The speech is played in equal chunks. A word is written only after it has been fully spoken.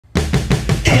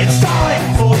It's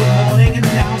time for the morning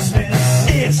announcements.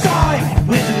 It's time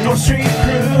with the North Street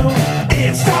crew.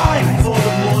 It's time for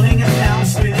the morning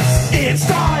announcements. It's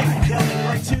time coming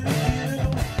right to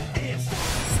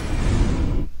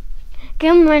you.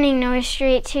 Good morning, North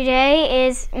Street. Today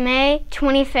is May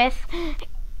 25th,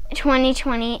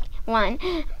 2021.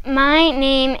 My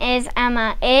name is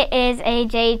Emma. It is a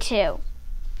day 2.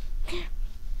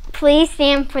 Please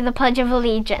stand for the Pledge of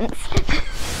Allegiance.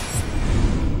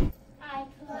 I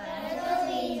pledge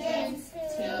allegiance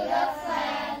to the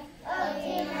flag of the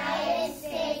United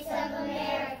States of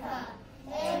America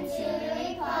and to the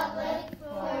republic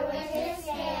for which it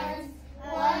stands,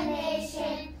 one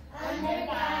nation, under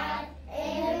God,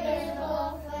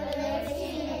 indivisible, with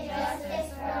liberty and justice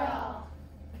for all.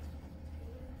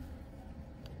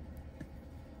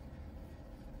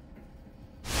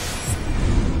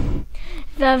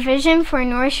 The vision for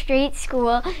North Street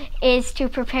School is to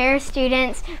prepare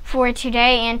students for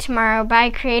today and tomorrow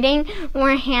by creating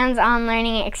more hands-on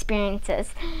learning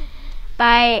experiences.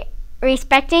 By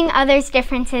respecting others'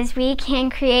 differences, we can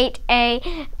create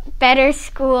a better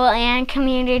school and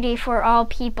community for all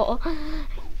people.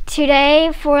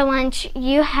 Today for lunch,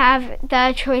 you have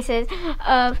the choices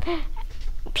of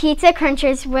pizza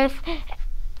crunchers with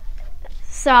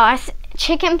sauce,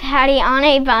 chicken patty on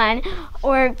a bun,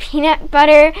 or peanut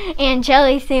butter and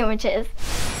jelly sandwiches.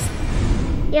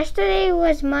 Yesterday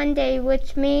was Monday,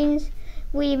 which means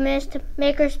we missed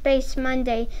Makerspace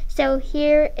Monday, so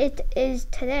here it is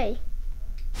today.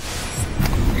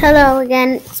 Hello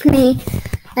again, it's me,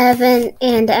 Evan,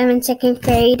 and I'm in 2nd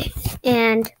grade,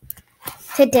 and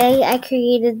today I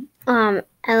created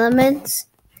elements.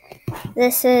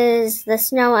 This is the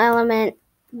snow element,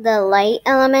 the light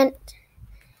element,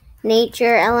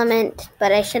 nature element,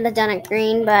 but I should have done it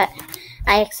green, but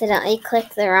I accidentally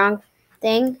clicked the wrong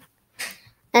thing.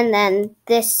 And then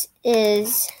this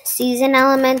is season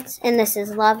element, and this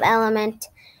is love element.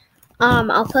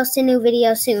 I'll post a new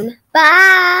video soon.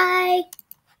 Bye!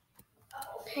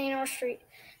 Hey, North Street.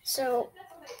 So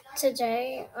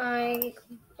today I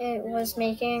was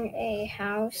making a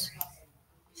house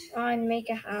on Make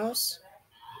a House,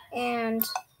 and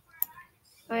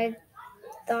I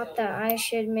thought that I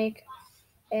should make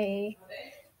a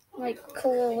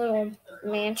cool little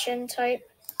mansion type,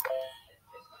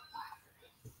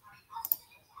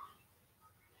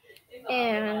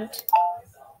 and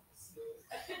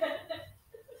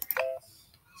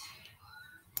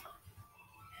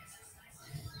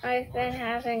I've been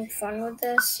having fun with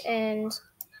this, and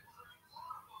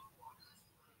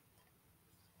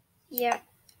yeah,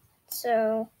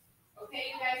 so okay,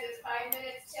 you guys, it's 5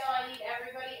 minutes till I need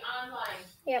everybody online.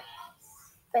 yep.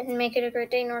 But make it a great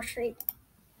day, North Street.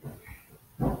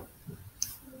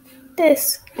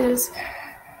 This is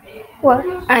what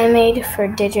I made for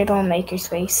Digital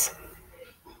Makerspace.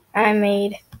 I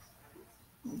made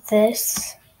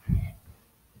this,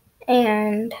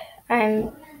 and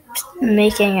I'm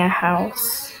making a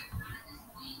house.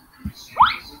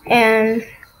 And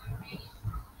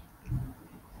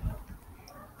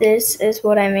this is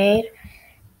what I made.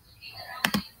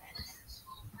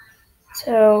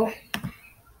 So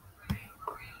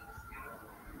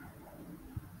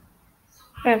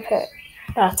I'm going to put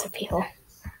lots of people.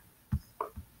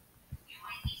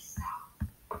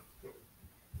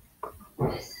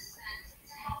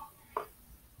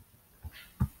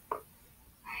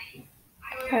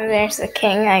 And there's the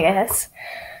king, I guess.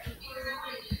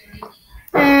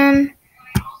 And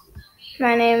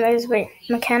my name is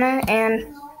McKenna,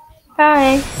 and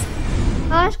bye.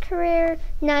 Oz Career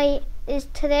Night is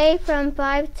today from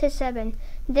 5 to 7.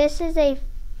 This is a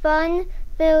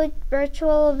fun-filled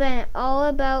virtual event all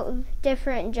about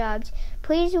different jobs.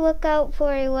 Please look out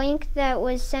for a link that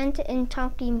was sent in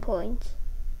talking points.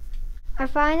 Our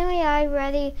Finally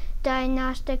iReady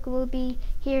diagnostic will be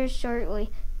here shortly.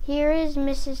 Here is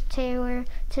Mrs. Taylor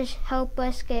to help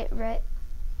us get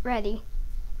ready.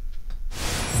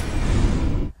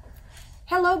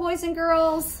 Hello, boys and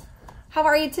girls. How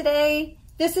are you today?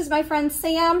 This is my friend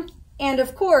Sam, and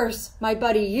of course, my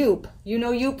buddy Yoop. You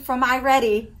know Yoop from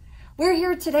iReady. We're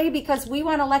here today because we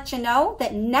want to let you know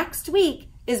that next week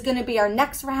is going to be our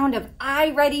next round of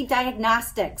iReady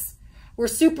diagnostics. We're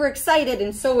super excited,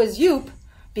 and so is Yoop,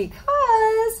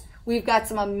 because we've got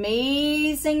some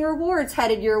amazing rewards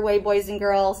headed your way, boys and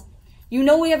girls. You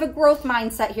know we have a growth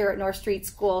mindset here at North Street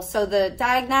School, so the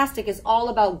diagnostic is all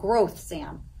about growth,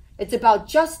 Sam. It's about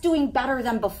just doing better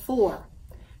than before.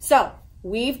 So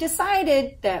we've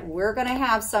decided that we're going to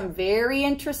have some very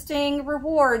interesting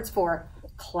rewards for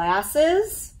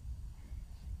classes,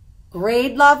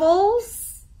 grade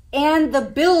levels, and the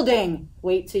building.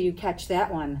 Wait till you catch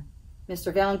that one.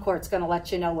 Mr. Valancourt's going to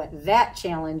let you know what that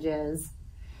challenge is.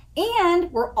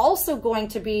 And we're also going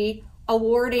to be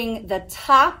awarding the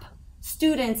top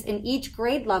students in each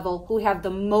grade level who have the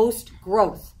most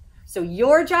growth. So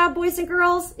your job, boys and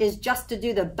girls, is just to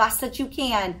do the best that you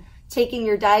can taking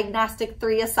your Diagnostic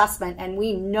 3 assessment, and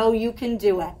we know you can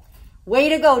do it. Way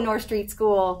to go, North Street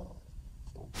School.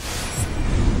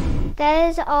 That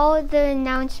is all the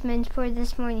announcements for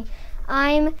this morning.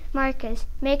 I'm Marcus.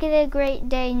 Make it a great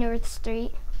day, North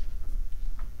Street.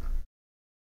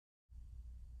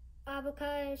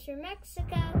 Abacus,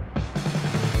 Mexico.